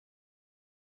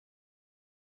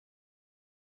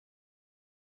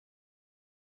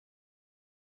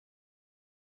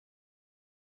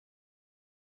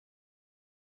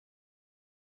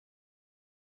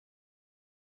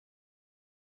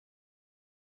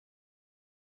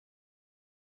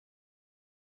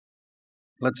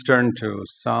Let's turn to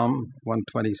Psalm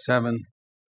 127.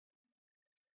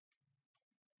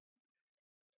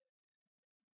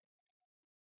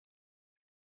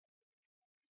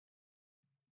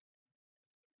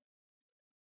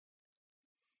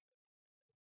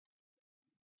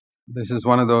 This is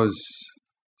one of those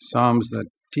Psalms that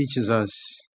teaches us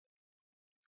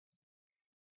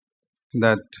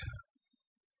that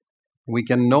we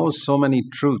can know so many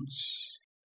truths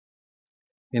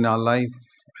in our life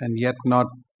and yet not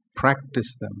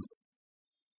practice them.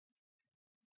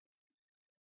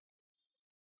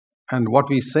 And what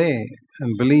we say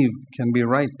and believe can be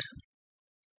right.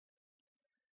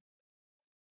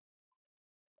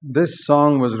 This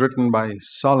song was written by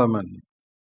Solomon,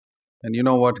 and you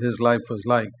know what his life was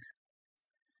like.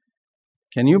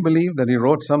 Can you believe that he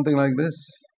wrote something like this?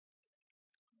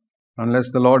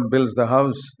 Unless the Lord builds the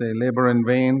house, they labor in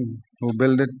vain who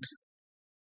build it.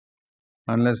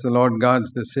 Unless the Lord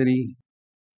guards the city,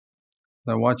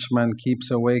 the watchman keeps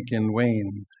awake in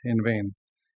vain.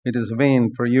 It is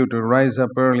vain for you to rise up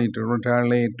early, to retire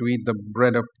late, to eat the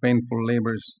bread of painful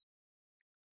labors.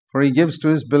 For he gives to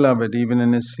his beloved even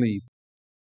in his sleep.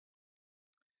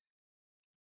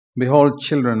 Behold,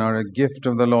 children are a gift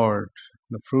of the Lord.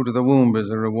 The fruit of the womb is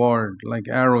a reward, like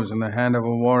arrows in the hand of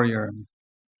a warrior.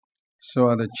 So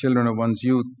are the children of one's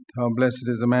youth. How blessed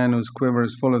is the man whose quiver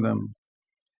is full of them.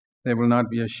 They will not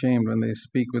be ashamed when they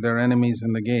speak with their enemies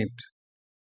in the gate.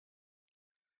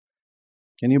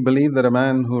 Can you believe that a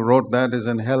man who wrote that is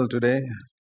in hell today?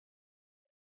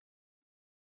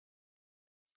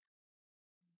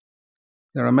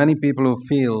 There are many people who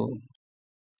feel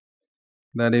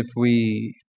that if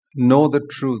we know the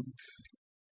truth,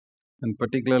 and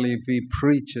particularly if we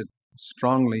preach it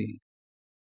strongly,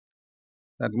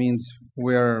 that means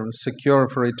we're secure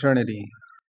for eternity.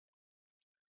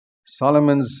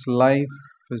 Solomon's life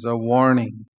is a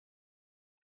warning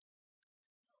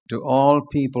to all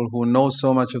people who know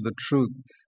so much of the truth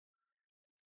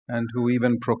and who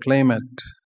even proclaim it,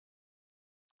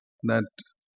 that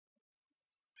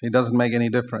it doesn't make any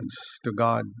difference to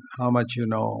God how much you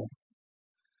know,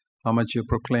 how much you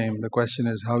proclaim. The question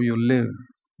is how you live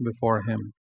before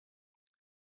Him.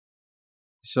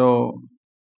 So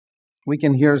we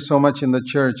can hear so much in the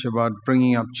church about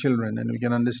bringing up children, and we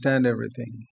can understand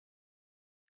everything.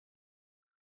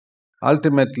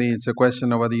 Ultimately, it's a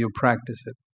question of whether you practice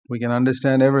it. We can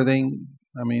understand everything.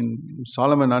 I mean,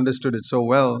 Solomon understood it so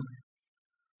well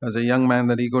as a young man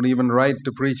that he could even write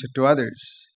to preach it to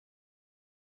others.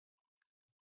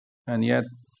 And yet,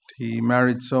 he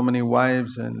married so many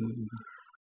wives and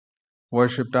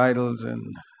worshipped idols and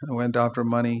went after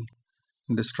money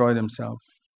and destroyed himself.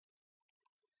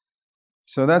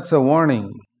 So that's a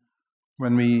warning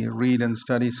when we read and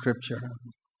study Scripture.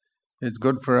 It's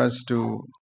good for us to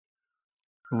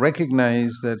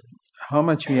recognize that how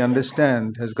much we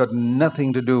understand has got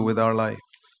nothing to do with our life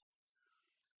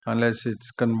unless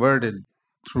it's converted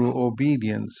through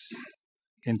obedience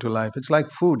into life. It's like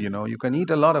food, you can eat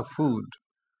a lot of food.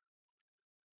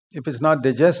 If it's not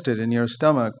digested in your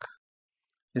stomach,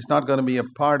 it's not going to be a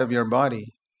part of your body.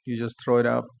 You just throw it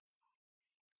up.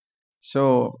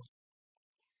 So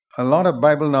a lot of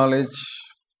Bible knowledge,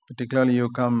 particularly you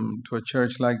come to a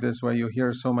church like this where you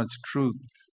hear so much truth,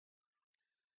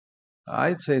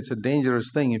 I'd say it's a dangerous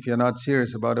thing if you're not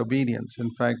serious about obedience. In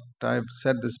fact, I've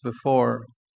said this before,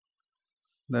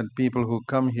 that people who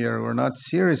come here who are not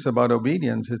serious about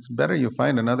obedience, it's better you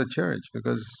find another church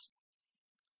because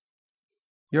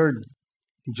your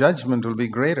judgment will be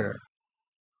greater.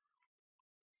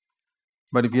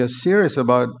 But if you're serious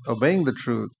about obeying the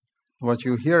truth, what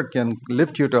you hear can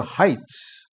lift you to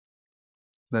heights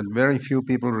that very few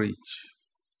people reach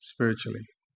spiritually,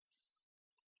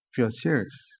 if you're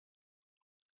serious.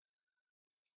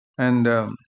 And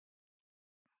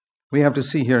we have to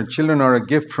see here, children are a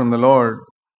gift from the Lord,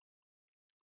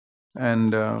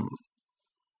 and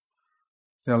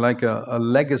they're like a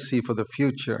legacy for the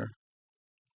future.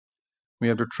 We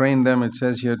have to train them, it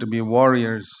says here, to be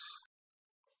warriors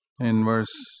in verse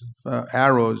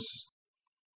arrows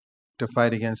to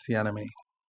fight against the enemy.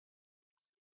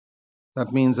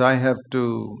 That means I have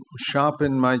to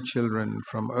sharpen my children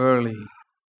from early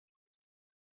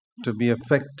to be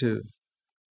effective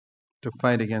to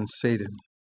fight against Satan.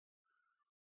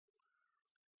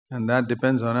 And that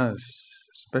depends on us,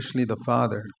 especially the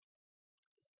father.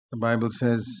 The Bible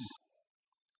says,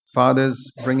 fathers,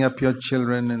 bring up your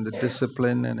children in the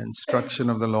discipline and instruction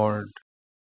of the Lord.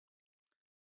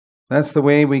 That's the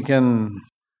way we can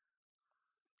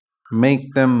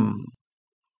make them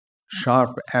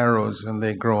sharp arrows when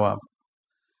they grow up.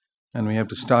 And we have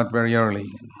to start very early.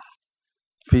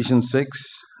 Ephesians 6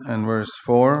 and verse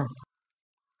 4.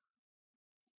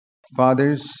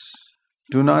 Fathers,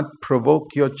 do not provoke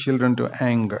your children to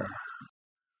anger.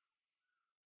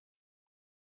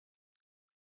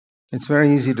 It's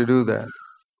very easy to do that,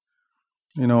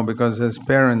 because as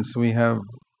parents we have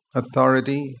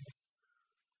authority.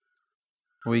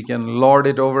 We can lord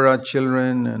it over our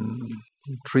children and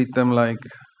treat them like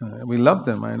we love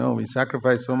them. I know we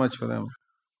sacrifice so much for them.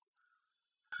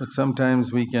 But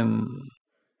sometimes we can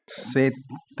say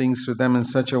things to them in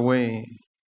such a way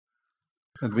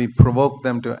that we provoke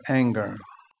them to anger.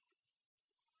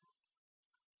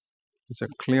 It's a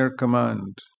clear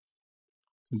command.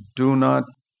 Do not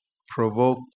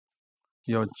provoke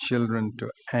your children to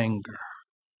anger.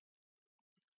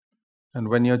 And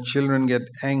when your children get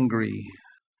angry,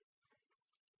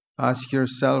 ask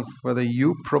yourself whether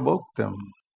you provoked them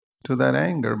to that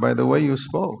anger by the way you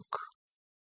spoke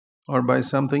or by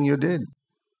something you did.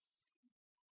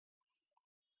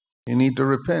 You need to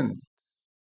repent.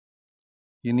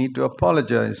 You need to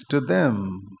apologize to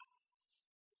them.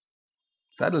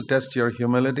 That'll test your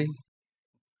humility.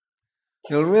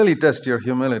 It'll really test your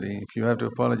humility if you have to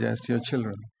apologize to your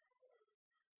children.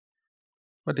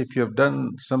 But if you have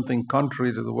done something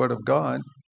contrary to the Word of God,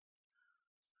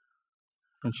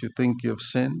 don't you think you've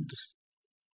sinned?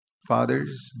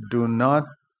 Fathers, do not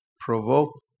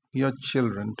provoke your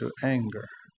children to anger.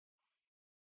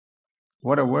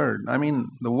 What a word. I mean,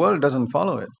 the world doesn't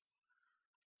follow it.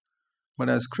 But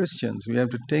as Christians, we have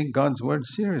to take God's word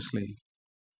seriously.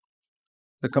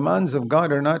 The commands of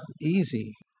God are not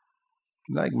easy.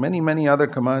 Like many, many other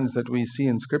commands that we see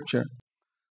in Scripture,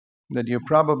 that you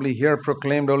probably hear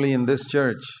proclaimed only in this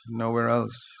church, nowhere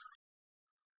else.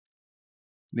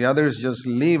 The others just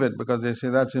leave it because they say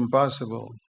that's impossible.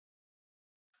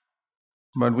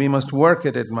 But we must work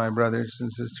at it, my brothers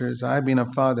and sisters. I've been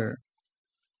a father.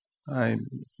 I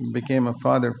became a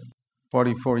father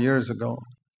 44 years ago.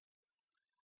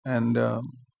 And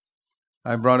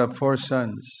I brought up 4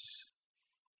 sons.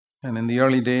 And in the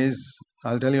early days,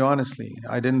 I'll tell you honestly,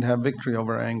 I didn't have victory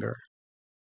over anger.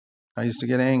 I used to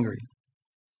get angry.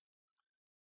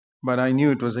 But I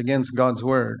knew it was against God's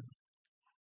word.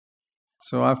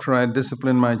 So after I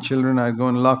disciplined my children, I'd go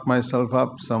and lock myself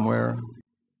up somewhere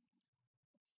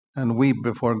and weep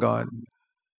before God.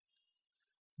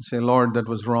 And say, Lord, that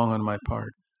was wrong on my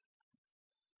part.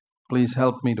 Please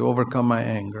help me to overcome my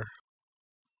anger.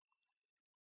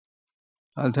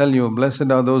 I'll tell you,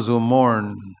 blessed are those who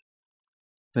mourn.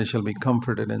 They shall be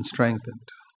comforted and strengthened.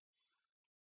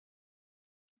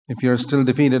 If you're still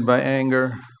defeated by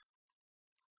anger,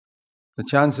 the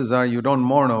chances are you don't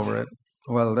mourn over it.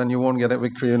 Well, then you won't get a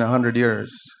victory in 100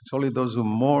 years. It's only those who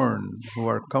mourn who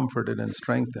are comforted and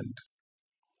strengthened.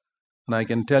 And I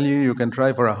can tell you, you can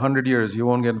try for 100 years, you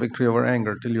won't get victory over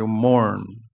anger till you mourn.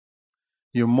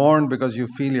 You mourn because you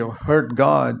feel you've hurt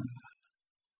God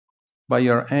by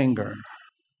your anger.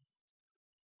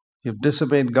 You've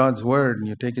disobeyed God's word and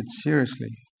you take it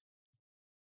seriously.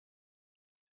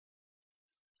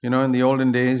 In the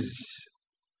olden days,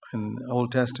 in the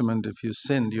Old Testament, if you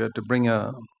sinned, you had to bring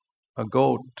a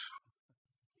goat.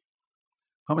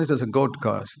 How much does a goat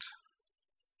cost?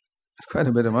 It's quite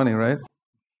a bit of money, right?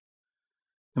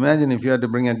 Imagine if you had to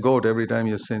bring a goat every time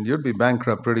you sinned. You'd be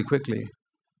bankrupt pretty quickly.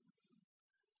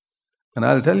 And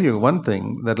I'll tell you one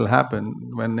thing that'll happen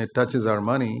when it touches our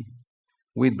money,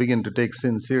 we'd begin to take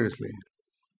sin seriously.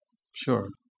 Sure.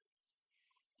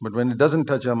 But when it doesn't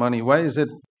touch our money, why is it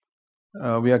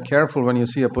we are careful when you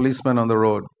see a policeman on the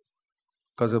road?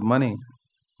 Because of money.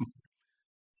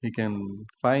 He can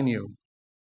fine you.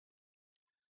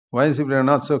 Why is it we are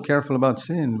not so careful about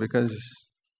sin? Because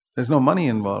there's no money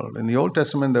involved. In the Old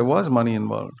Testament, there was money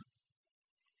involved.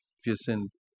 If you sin,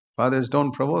 fathers,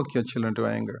 don't provoke your children to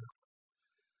anger.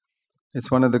 It's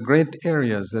one of the great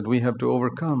areas that we have to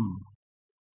overcome.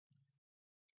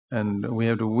 And we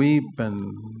have to weep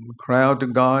and cry out to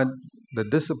God. The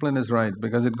discipline is right,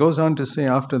 because it goes on to say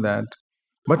after that,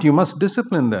 but you must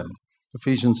discipline them.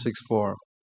 Ephesians 6:4.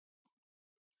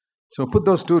 So put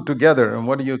those two together, and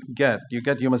what do you get?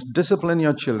 You must discipline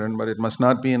your children, but it must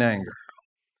not be in anger.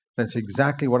 That's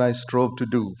exactly what I strove to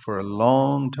do for a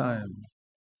long time.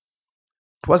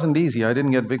 It wasn't easy. I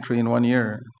didn't get victory in 1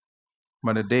 year.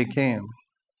 But a day came,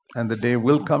 and the day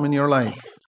will come in your life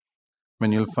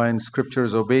when you'll find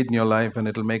scriptures obeyed in your life, and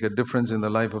it'll make a difference in the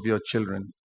life of your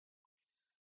children.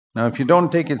 Now, if you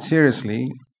don't take it seriously,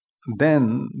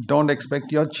 then don't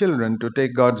expect your children to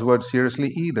take God's word seriously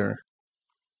either.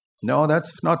 No,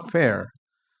 that's not fair,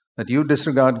 that you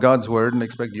disregard God's word and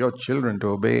expect your children to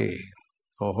obey.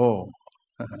 Oh,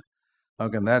 how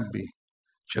can that be?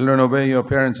 Children, obey your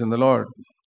parents in the Lord.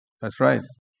 That's right.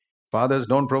 Fathers,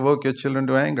 don't provoke your children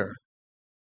to anger.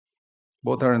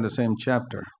 Both are in the same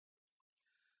chapter.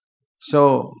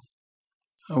 So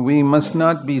we must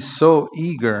not be so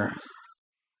eager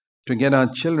to get our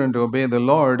children to obey the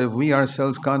Lord if we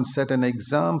ourselves can't set an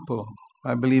example.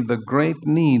 I believe the great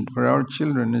need for our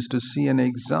children is to see an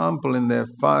example in their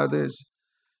fathers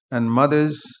and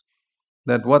mothers,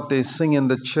 that what they sing in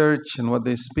the church and what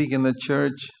they speak in the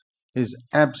church is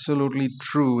absolutely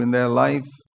true in their life.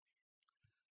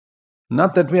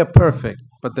 Not that we are perfect,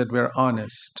 but that we are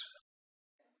honest.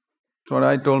 That's what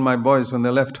I told my boys when they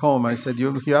left home. I said,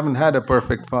 you haven't had a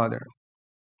perfect father.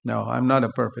 No, I'm not a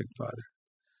perfect father.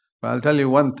 But I'll tell you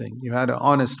one thing. You had an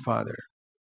honest father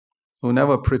who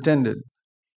never pretended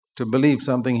to believe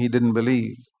something he didn't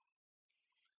believe,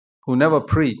 who never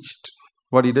preached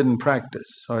what he didn't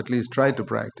practice, or at least tried to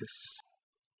practice,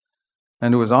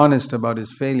 and who was honest about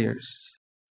his failures.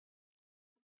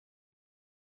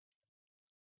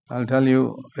 I'll tell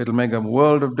you, it'll make a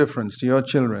world of difference to your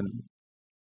children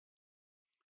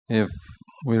if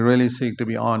we really seek to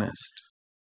be honest.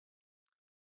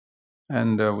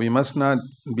 And we must not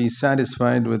be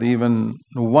satisfied with even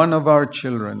one of our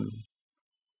children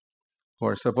who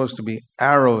are supposed to be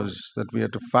arrows that we are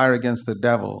to fire against the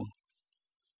devil,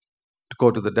 to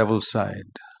go to the devil's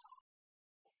side.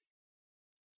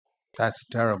 That's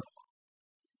terrible.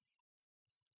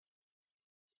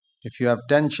 If you have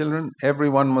 10 children, every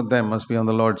one of them must be on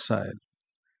the Lord's side.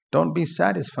 Don't be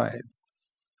satisfied.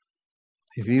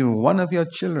 If even one of your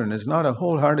children is not a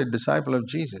wholehearted disciple of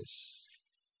Jesus,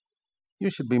 you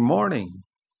should be mourning.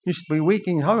 You should be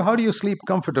weeping. How do you sleep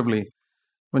comfortably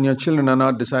when your children are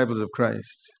not disciples of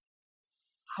Christ?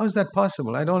 How is that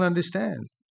possible? I don't understand.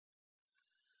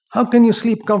 How can you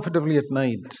sleep comfortably at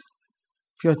night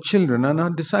if your children are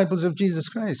not disciples of Jesus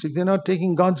Christ, if they're not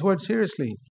taking God's word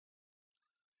seriously?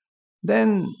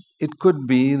 Then it could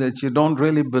be that you don't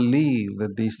really believe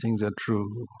that these things are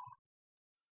true.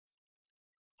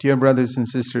 Dear brothers and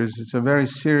sisters, it's a very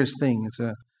serious thing. It's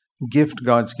a gift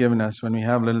God's given us when we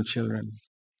have little children.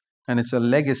 And it's a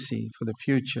legacy for the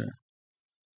future.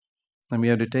 And we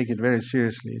have to take it very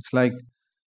seriously. It's like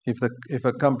if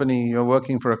a company, you're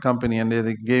working for a company and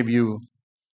they gave you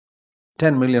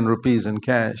 10 million rupees in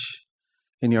cash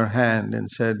in your hand and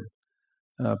said,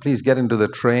 please get into the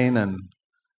train and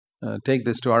take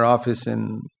this to our office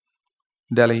in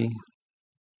Delhi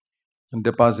and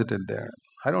deposit it there.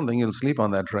 I don't think you'll sleep on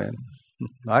that train.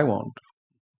 I won't.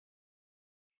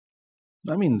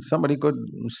 I mean, somebody could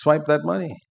swipe that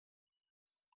money.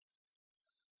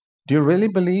 Do you really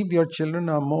believe your children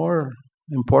are more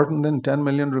important than 10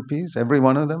 million rupees, every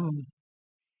one of them?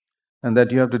 And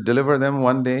that you have to deliver them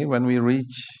one day when we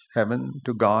reach heaven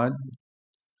to God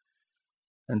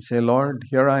and say, Lord,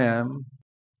 here I am,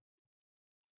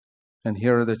 and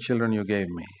here are the children you gave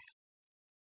me.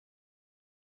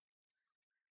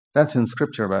 That's in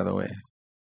Scripture, by the way.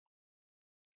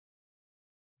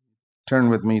 Turn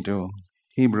with me to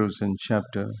Hebrews in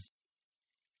chapter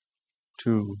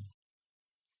 2.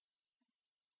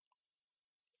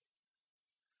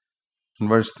 In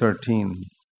verse 13.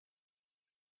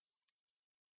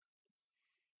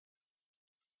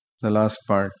 The last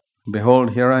part.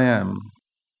 Behold, here I am,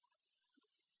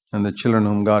 and the children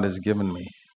whom God has given me.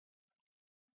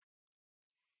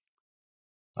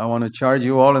 I want to charge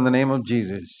you all in the name of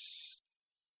Jesus.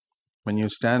 When you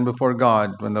stand before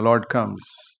God, when the Lord comes,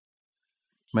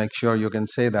 make sure you can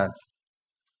say that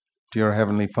to your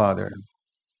Heavenly Father.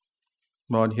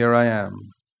 Lord, here I am.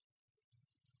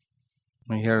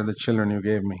 And here are the children you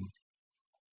gave me.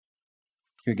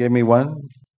 You gave me one,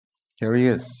 here he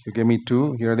is. You gave me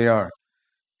two, here they are.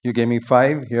 You gave me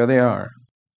 5, here they are.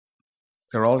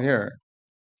 They're all here.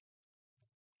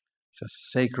 It's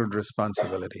a sacred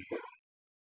responsibility.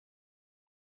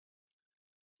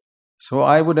 So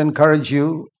I would encourage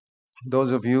you,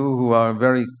 those of you who are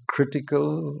very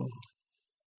critical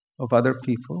of other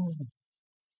people,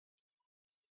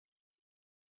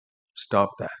 stop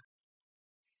that.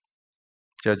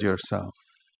 Judge yourself.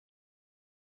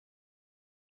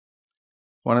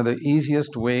 One of the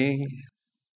easiest ways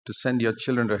to send your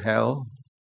children to hell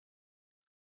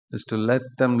is to let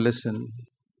them listen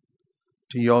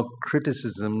to your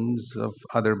criticisms of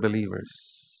other believers,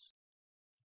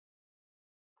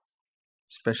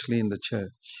 especially in the church.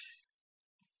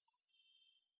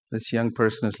 This young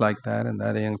person is like that, and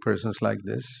that young person is like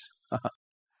this.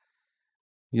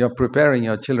 You're preparing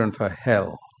your children for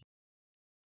hell.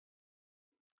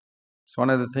 It's one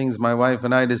of the things my wife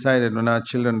and I decided when our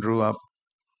children grew up,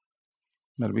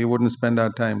 that we wouldn't spend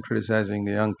our time criticizing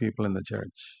the young people in the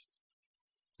church.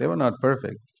 They were not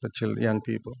perfect, the young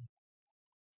people.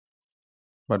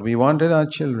 But we wanted our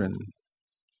children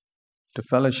to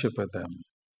fellowship with them,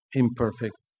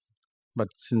 imperfect but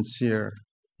sincere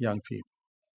young people.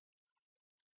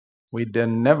 We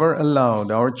then never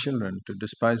allowed our children to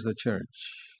despise the church.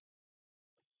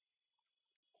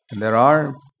 And there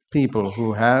are people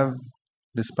who have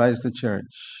despised the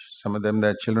church. Some of them,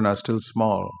 their children are still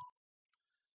small.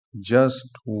 Just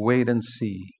wait and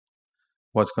see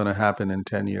what's going to happen in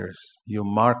 10 years. You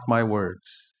mark my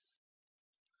words.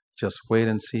 Just wait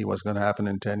and see what's going to happen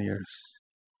in 10 years.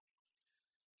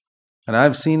 And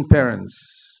I've seen parents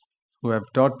who have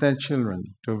taught their children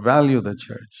to value the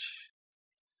church.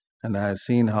 And I have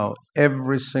seen how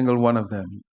every single one of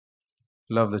them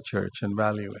love the church and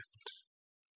value it.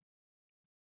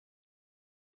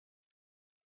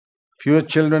 If your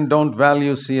children don't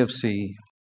value CFC,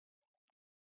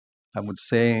 I would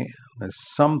say there's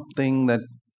something that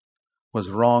was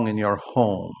wrong in your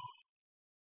home,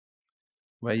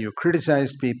 where you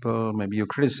criticized people, maybe you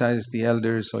criticized the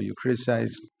elders, or you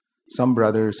criticized some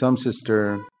brother, some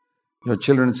sister. Your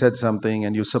children said something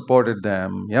and you supported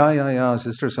them. Yeah,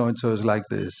 sister so-and-so is like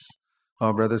this,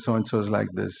 or brother so-and-so is like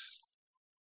this.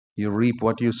 You reap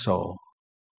what you sow.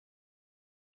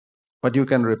 But you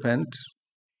can repent.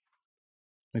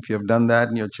 If you have done that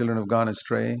and your children have gone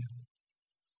astray,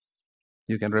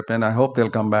 you can repent. I hope they'll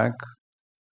come back.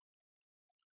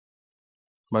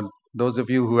 But those of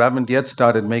you who haven't yet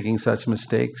started making such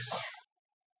mistakes,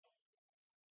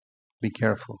 be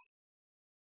careful.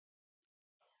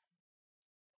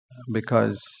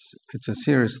 Because it's a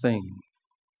serious thing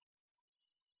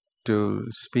to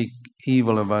speak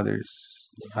evil of others.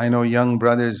 I know young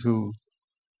brothers who,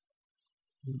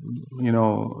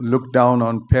 look down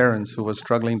on parents who were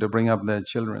struggling to bring up their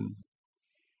children.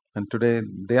 And today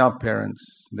they are parents.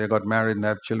 They got married and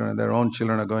have children, and their own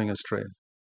children are going astray.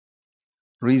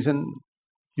 Reason,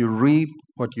 you reap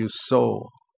what you sow.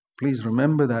 Please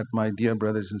remember that, my dear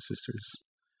brothers and sisters.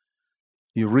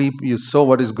 You sow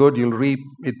what is good, you'll reap.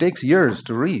 It takes years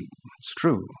to reap. It's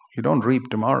true. You don't reap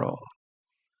tomorrow.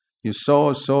 You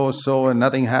sow, and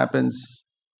nothing happens.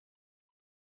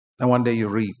 And one day you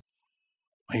reap.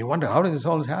 And you wonder, how did this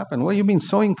all happen? Well, you've been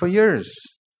sowing for years.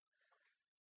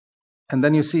 And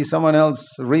then you see someone else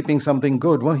reaping something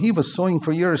good. Well, he was sowing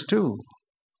for years too.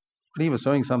 But he was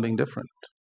sowing something different.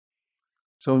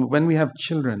 So when we have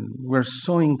children, we're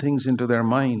sowing things into their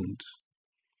mind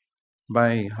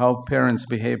by how parents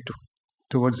behave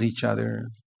towards each other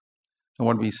and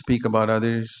what we speak about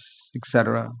others,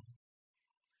 etc.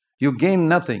 You gain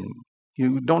nothing.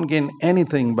 You don't gain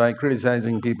anything by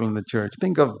criticizing people in the church.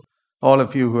 Think of all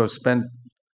of you who have spent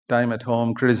time at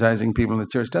home criticizing people in the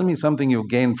church. Tell me something you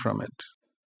gained from it.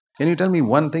 Can you tell me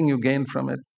one thing you gained from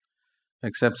it?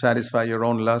 Except satisfy your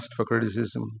own lust for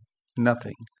criticism?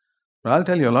 Nothing. But I'll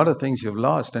tell you a lot of things you've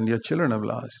lost and your children have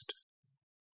lost.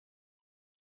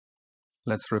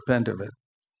 Let's repent of it.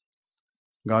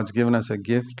 God's given us a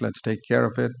gift. Let's take care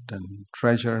of it and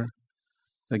treasure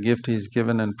the gift He's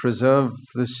given and preserve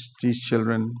these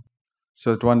children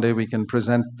so that one day we can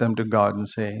present them to God and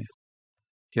say,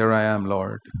 "Here I am,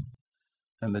 Lord,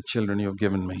 and the children you've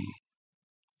given me."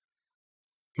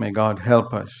 May God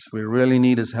help us. We really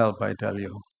need His help, I tell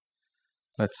you.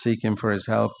 Let's seek Him for His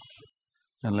help,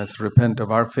 and let's repent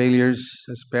of our failures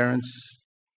as parents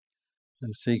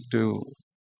and seek to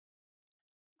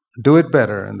do it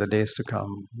better in the days to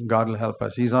come. God will help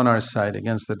us. He's on our side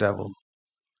against the devil.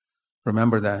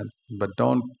 Remember that. But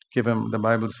don't give Him, the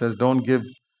Bible says, don't give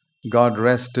God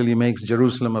rest till He makes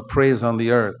Jerusalem a praise on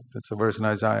the earth. That's a verse in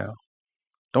Isaiah.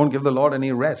 Don't give the Lord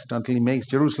any rest until He makes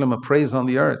Jerusalem a praise on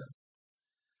the earth.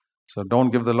 So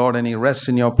don't give the Lord any rest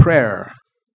in your prayer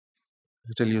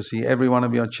until you see every one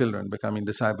of your children becoming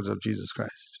disciples of Jesus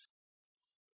Christ.